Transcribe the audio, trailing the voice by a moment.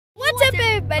What's up,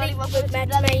 everybody? Welcome back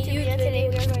to my YouTube Today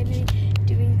we are going to be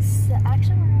doing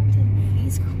action around to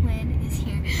movies. Quinn is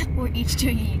here. We're each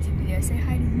doing a YouTube video. Say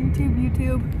hi to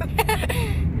YouTube.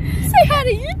 Say hi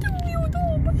to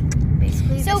YouTube.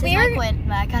 Basically, So this is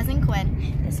my cousin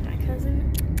Quinn. This is my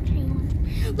cousin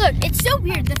Taylor. Look, it's so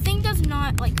weird. The thing does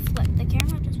not like flip. The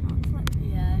camera does not flip.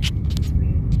 Yeah, it's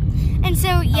weird. And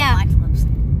so yeah, Mine flips.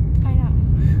 I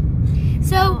know.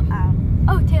 So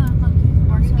oh Taylor, look.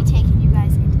 We're going to be taking you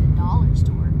guys into the dollar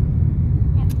store.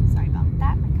 Yeah, sorry about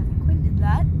that. My cousin Quinn did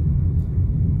that.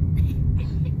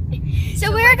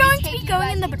 So we're going to be going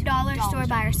in the dollar store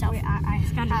by ourselves.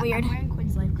 It's kind of weird. I'm wearing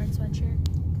Quinn's lifeguard sweatshirt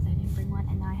because I didn't bring one,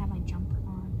 and now I have my jumper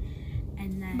on.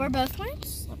 And then We're both wearing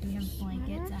we have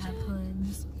blankets that have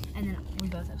hoods, and then we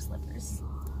both have slippers.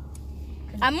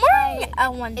 I'm wearing a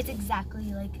one. It's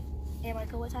exactly like, hey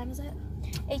Michael, what time is it?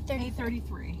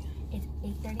 8:33. It's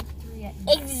 8:33 at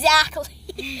night. Exactly.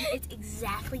 It's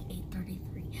exactly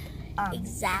 8:33.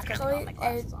 Exactly because I got my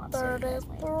glasses on, so you guys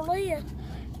might- 8:33.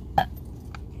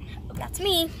 That's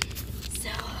me. So,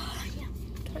 yeah.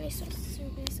 26. So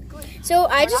basically, So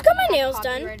I just got my nails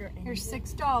done. Here's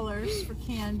 $6 for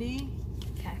candy.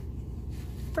 Okay.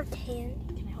 For candy.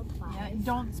 Can I hold the Yeah, five?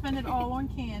 don't spend it all on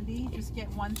candy. Just get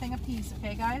one thing a piece,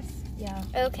 okay, guys? Yeah.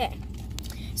 Okay.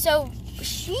 So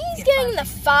she's Get getting the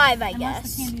 5, I Unless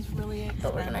guess. the candy's really expensive.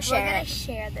 But we're gonna We're share gonna it.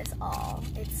 share this all.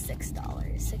 It's $6.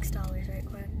 $6, right,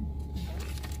 Quinn?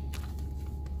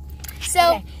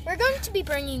 So Okay. we're going to be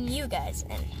bringing you guys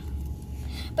in,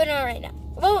 but not right now.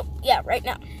 Well, yeah, right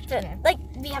now. But, Okay. like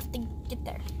we have to get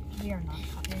there. We are not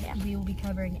covering it. We will be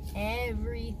covering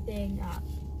everything up.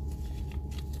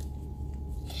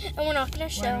 And we're not gonna We're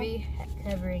show. gonna be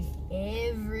covering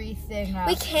everything up.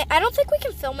 We can't. I don't think we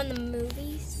can film in the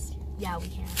movies. Yeah, we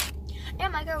can. Yeah,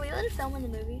 Mike, are we allowed to film in the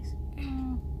movies?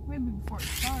 Maybe before it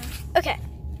starts, Okay.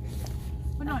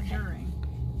 but not during.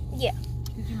 Yeah.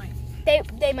 Because you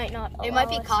might, They might not. It might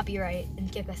be allow us. copyright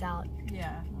and kick us out.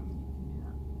 yeah.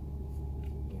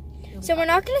 So we're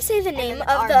not gonna say the And name then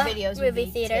of our the videos will movie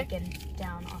be theater. taken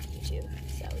down off YouTube.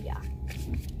 So yeah.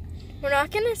 We're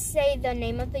not gonna say the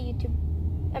name of the YouTube.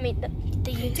 I mean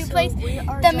the YouTube So place. we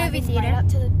are the driving movie theater. right up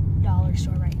to the dollar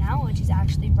store right now, which is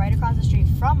actually right across the street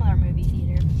from our movie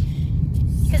theater.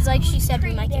 Because like she said,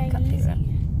 we might get Pretty cupcakes.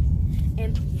 dang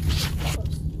And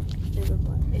it's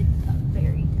a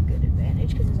very good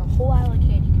advantage because there's a whole aisle of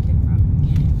candy you can pick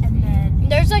from. And then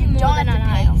There's like you more don't than have an to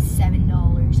pay aisle.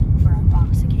 $7 for a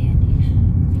box of candy.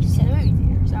 Just in the movie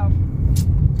theater. So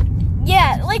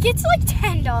Yeah, like it's like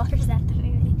 $10 at the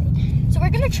movie theater. So we're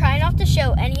gonna try not to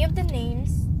show any of the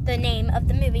name of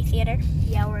the movie theater.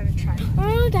 yeah, we're gonna try.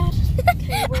 Oh God.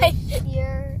 Okay, we're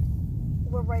here.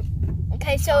 We're right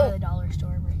Okay, by so the dollar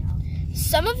store right now.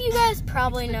 some of you guys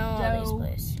probably It's the know all these dough.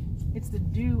 places. It's the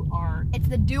do art. It's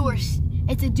the doers.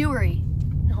 It's a doery.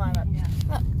 Hold on.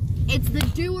 Yeah. It's the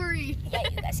doery. Yeah,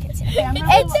 you guys can see Okay, I'm it.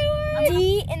 gonna It's hold-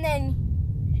 D and then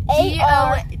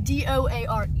A-R.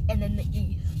 D-O-A-R and then the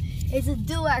E. It's a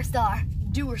doer store.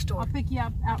 Doer store. I'll pick you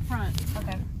up out front.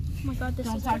 Okay. Oh my God, this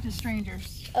Don't is talk to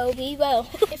strangers. Oh, we will.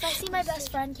 If I see my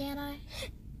best friend, can I?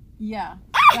 Yeah.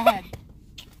 Go ahead.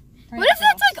 What if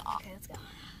that's like? Okay, let's go.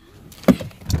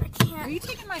 I Are can't. you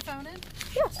taking my phone in?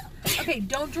 Yes. Okay,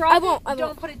 don't drop I won't, it. I Don't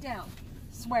won't. put it down.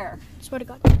 Swear. Swear to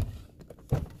God.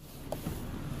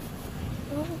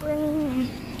 Oh, bro.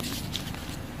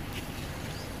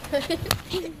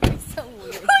 So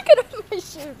weird. Look at my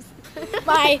shoes.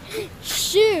 My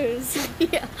shoes.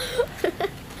 Yeah.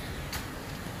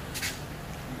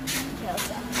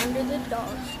 Under the dollar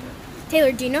store.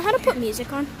 Taylor, do you know how to put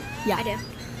music on? Yeah. I do.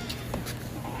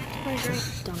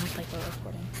 Don't act like we're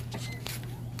recording.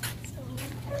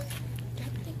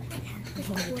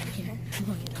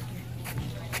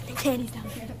 The candy's down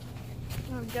here.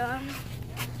 Oh God.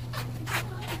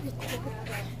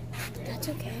 That's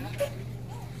okay.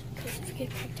 Because if we get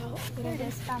kicked out, Here it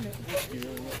is. Found it.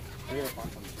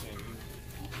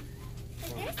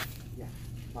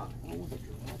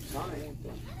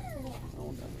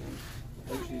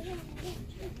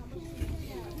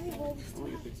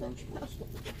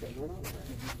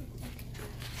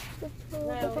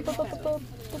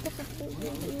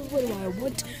 What do I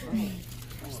want?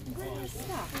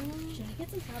 Should I get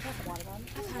some Starbucks water on?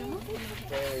 I kind of want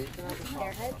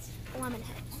Airheads? lemon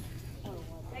heads.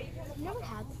 I've never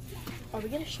had them. Are we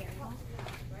gonna share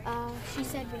one? She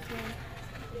said we can.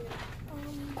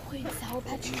 Wait, Sour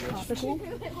Patch Tropical?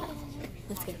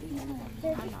 Let's get these. I'm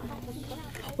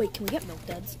not. Wait, can we get Milk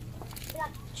Duds?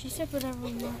 She said whatever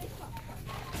we want.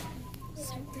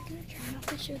 So we're gonna try not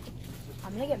to show the.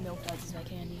 I'm gonna get Milk Duds as my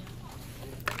candy.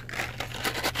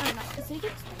 I don't know. Cause they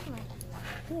get stuff in my.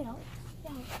 Do they not? Yeah.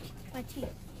 My teeth.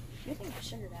 You think of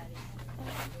sugar daddy?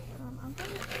 I'm gonna.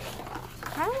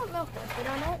 I don't want milk duds, but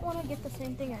I don't want to get the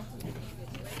same thing as.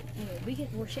 Anyway,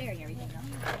 we're sharing everything now.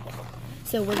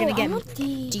 So we're gonna I get. want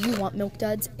these. Do you want milk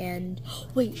duds? And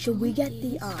wait, should we get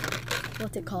the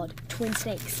what's it called? Twin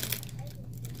snakes.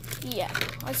 Yeah.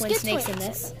 Let's Twin get snakes in twins.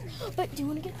 this. But do you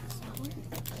want to get this one?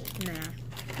 Nah,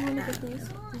 Do you want to get these?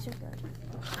 These are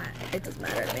good. it doesn't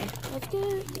matter to me. Let's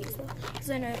get these though, because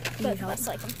I know both of help? us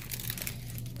like them.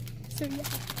 So yeah,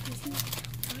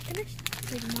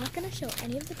 we're not gonna show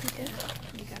any of the people.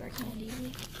 We got our candy.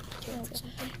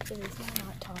 So this is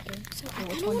not talking. So And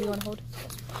which one do you want to hold?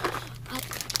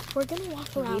 we're gonna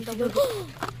walk around a go little.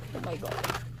 Oh my god.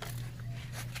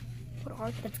 What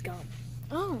are That's gum.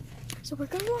 Oh, so we're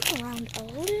gonna walk around a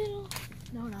little.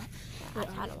 No, not. I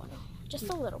don't want to. Just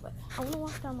a little bit. I want to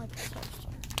walk down like this.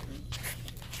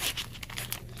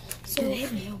 Do they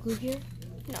have nail glue here?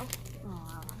 No,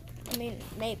 Oh, I mean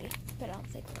maybe, but I don't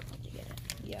think we're going to get it.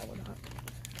 yeah, we're not.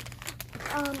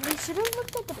 We should have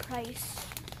looked at the price.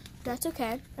 That's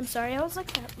okay. I'm sorry I was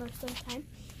like that most of the time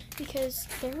because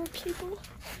there were people,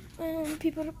 and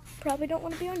people probably don't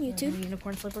want to be on YouTube.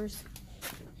 Unicorn slippers.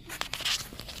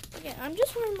 Yeah, I'm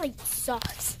just wearing like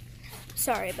socks.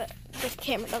 Sorry, but the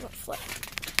camera doesn't flip,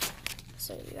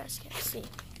 so you guys can't see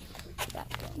that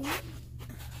one.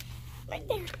 Right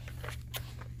there.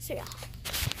 So yeah,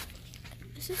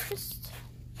 this is just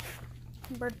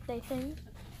a birthday thing.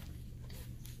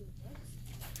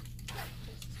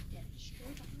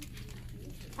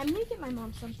 I'm gonna get my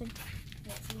mom something.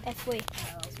 If we,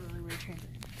 That was really weird.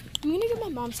 I'm gonna get my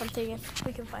mom something if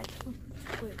we can find it.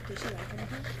 Wait, does she like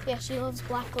anything? Yeah, she loves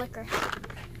black liquor.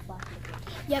 Black liquor.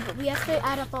 Yeah, but we have to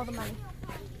add up all the money.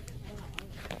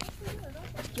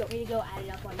 Do you want me to go add it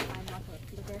up while you find black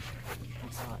liquor?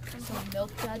 I saw it. So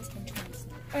milk duds and twin snakes.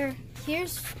 Or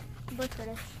here's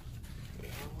licorice.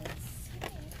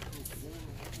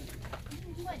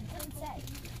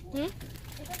 Hmm?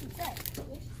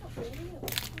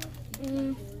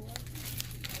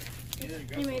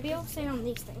 And maybe I'll say on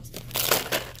these things.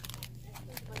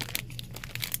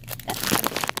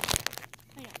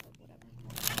 I know, whatever.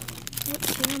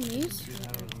 What's say on these?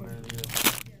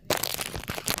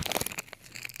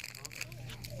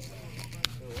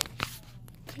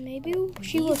 Maybe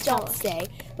she will These tell don't us. say,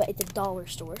 but it's a dollar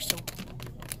store, so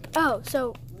Oh,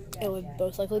 so it would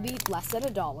most likely be less than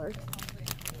 $1.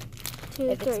 2,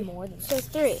 If 3. it's more than So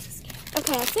 3.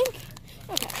 Okay, I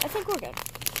think we're good.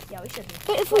 yeah, we should be.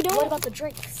 But if we don't, What about the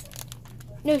drinks?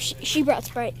 no, she brought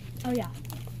Sprite. Oh yeah.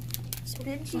 So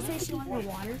didn't she say she wanted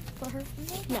water for her?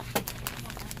 No.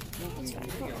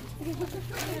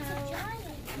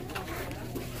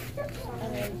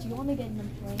 Do you want me to get them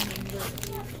plain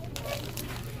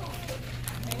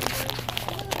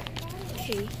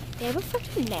Gee, they have a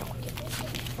freaking nail.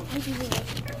 I really like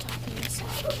talking this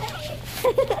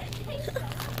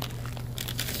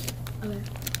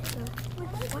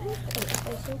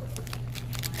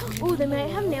Oh, they might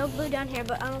have nail glue down here,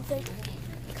 but I don't think.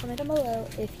 Comment down below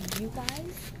if you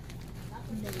guys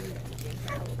know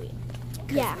Halloween.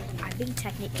 Yeah, I've been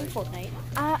Technique in Fortnite.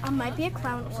 I might be a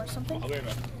clown or something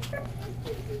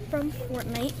from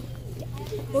Fortnite.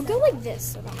 We'll go like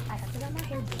this. I have to get my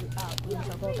hair blue and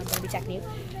purple if I'm gonna be Technique.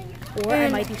 Or I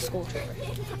might be School Trooper.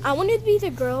 I wanted to be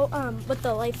the girl with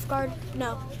the lifeguard.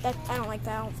 No, that I don't like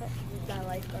that outfit. That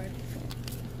lifeguard.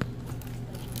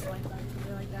 Something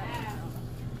like that.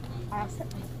 I also,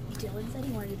 Dylan said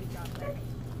he wanted to be John Wick.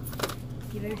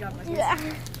 You know who John Wick is?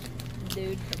 Yeah.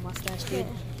 Dude, the mustache dude.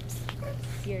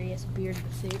 Serious beard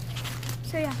suit.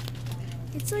 So yeah,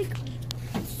 it's like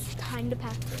kind of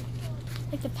packed.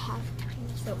 Like the pack.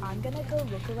 So I'm gonna go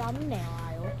look around the nail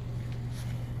aisle.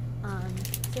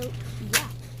 So yeah.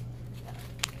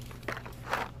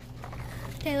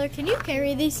 Taylor, can you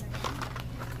carry these?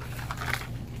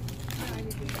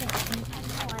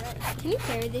 Can you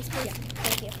carry these, please? Yeah.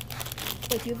 Thank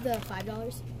you. If you have the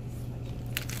 $5,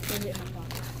 send it in my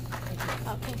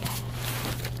pocket. Okay.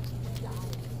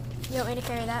 You want me to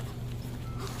carry that?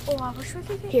 Oh, I wish we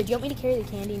could get. Here, do you want me to carry the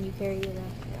candy and you carry the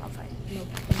I'll find it. milk?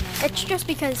 It's just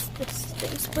because this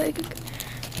thing's big.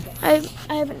 I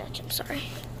have an itch. I'm sorry.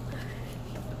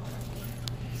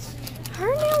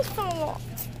 Her nails fall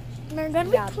off. They're gonna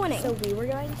be pointing. So we were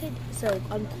going to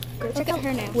go check at out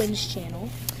her nails. Quinn's channel.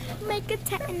 Make a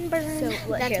tan burn. So That's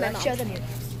my let's show mom. them your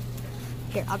nails.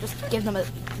 Here, I'll just give them a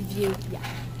view. Yeah.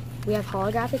 We have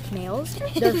holographic nails.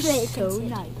 They're They can so see.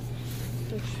 nice.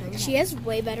 They're so nice. She has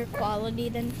way better quality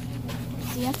than.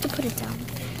 You have to put it down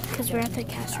because we're at the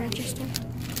cash register.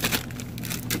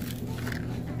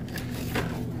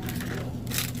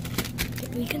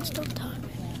 We can still talk.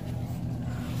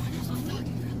 What is all talking?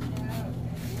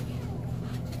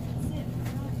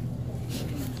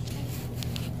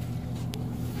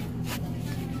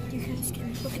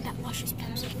 look at that luscious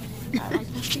Pepsi. I like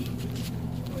Pepsi.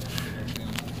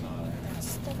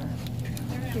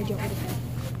 Here, do you want me to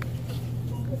pay?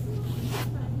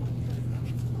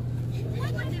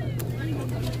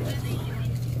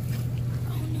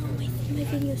 Oh no, my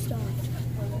video stopped.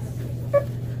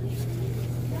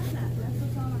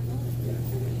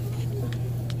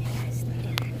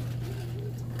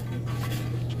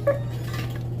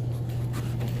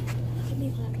 Give me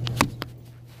one.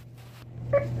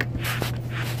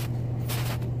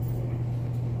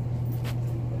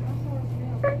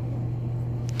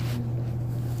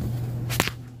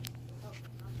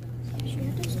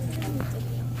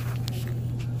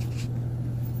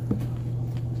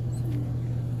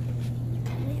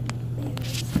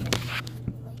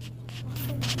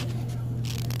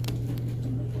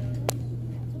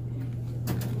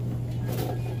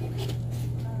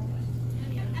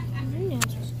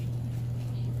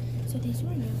 So these were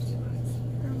nails.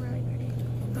 They're really pretty.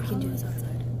 We can do this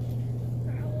outside.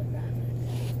 They're holographic.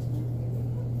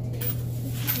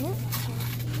 Yeah.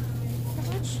 How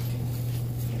much?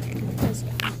 Let's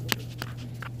go.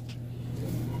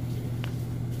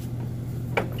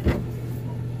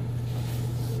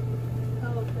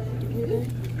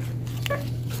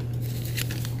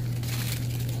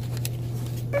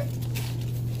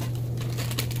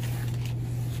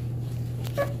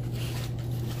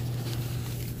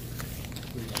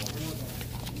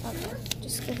 Okay,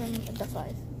 just give him the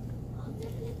 5.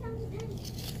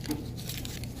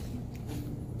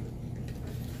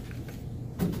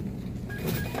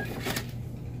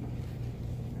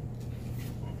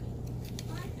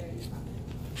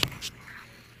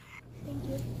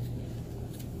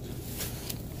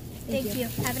 Thank you.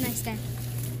 Have a nice day.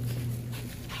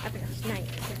 Have a nice night.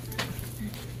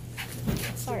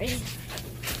 Sorry. Do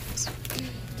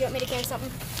you want me to carry something?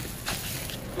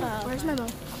 Where's my mom?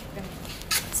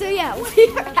 So yeah, we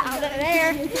are out of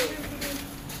there.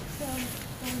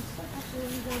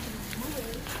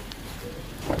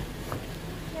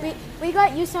 We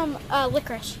got you some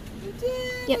licorice. You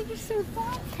did? Yep. You're so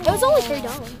thoughtful. It was only $3.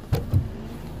 Do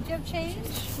you have change?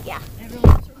 Yeah.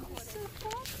 Everyone's so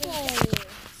thoughtful.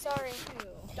 Sorry.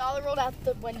 Dollar rolled out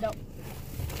the window.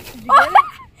 Did you get it?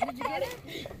 Did you get it?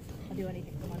 I'll do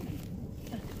anything for money.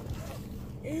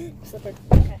 Slipper.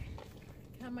 Okay.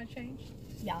 How much change?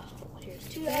 Yeah. Here's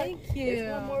 $2. Thank you.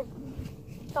 There's one more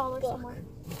dollar somewhere.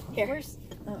 Here. Where's?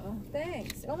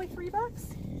 Thanks. Only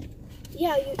 $3?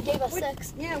 Yeah, you gave us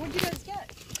 6. Yeah. What'd you guys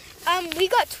get? We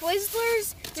got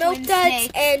Twizzlers, Milk Twin Duds,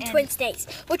 Snakes, and and- Twin Snakes,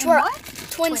 which And were what?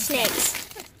 Twin Snakes.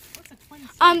 What's a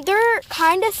twin? They're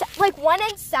kind of like one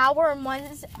is sour and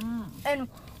Mm.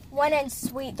 one is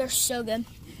sweet. They're so good.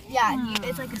 Yeah,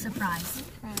 it's like a surprise.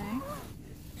 Okay.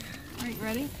 Are you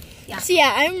ready? Yeah. So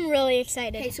yeah, I'm really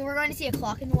excited. Okay, so we're going to see a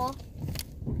clock in the wall.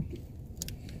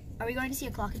 Are we going to see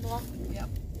a clock in the wall? Yep.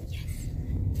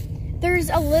 There's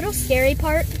a little scary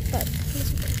part, but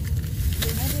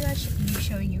Maybe I should be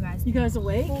showing you guys. You guys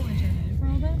awake for all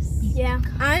this? yeah,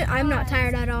 I'm not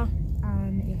tired at all.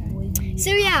 If we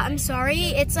So yeah, I'm sorry.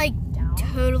 It's like down.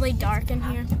 totally dark in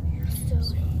here. So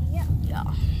yeah. Yeah.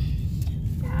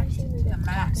 The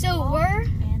map. So we're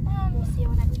And we'll see you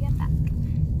whenever we get back.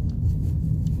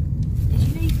 Did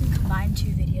you know you can combine 2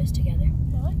 videos together?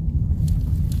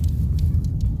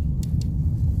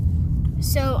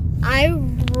 So I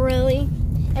really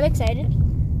am excited.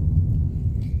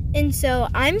 And so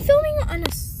I'm filming on a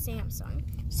Samsung.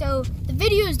 So the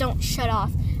videos don't shut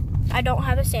off. I don't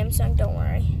have a Samsung, don't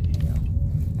worry.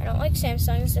 I don't like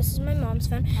Samsungs. This is my mom's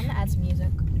phone. I'm gonna add some music.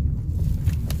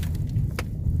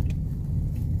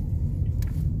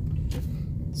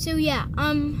 So yeah,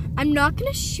 I'm not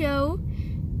gonna show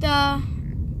the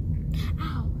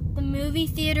movie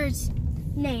theater's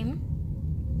name.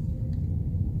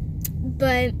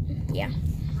 But yeah.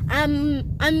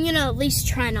 I'm gonna at least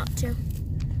try not to.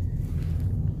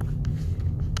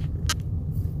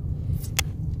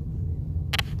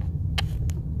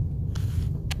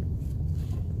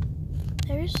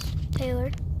 There's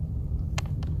Taylor.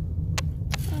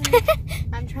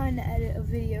 I'm trying to edit a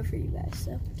video for you guys,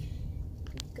 so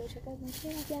go check out my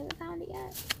channel if you haven't found it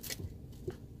yet.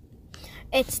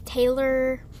 It's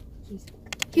Taylor Husick.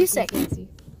 Hucic.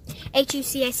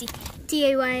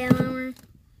 Taylor.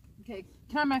 Okay.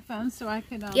 Can I have my phone so I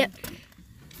can? Yep.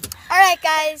 All right,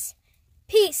 guys.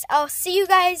 Peace. I'll see you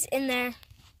guys in there.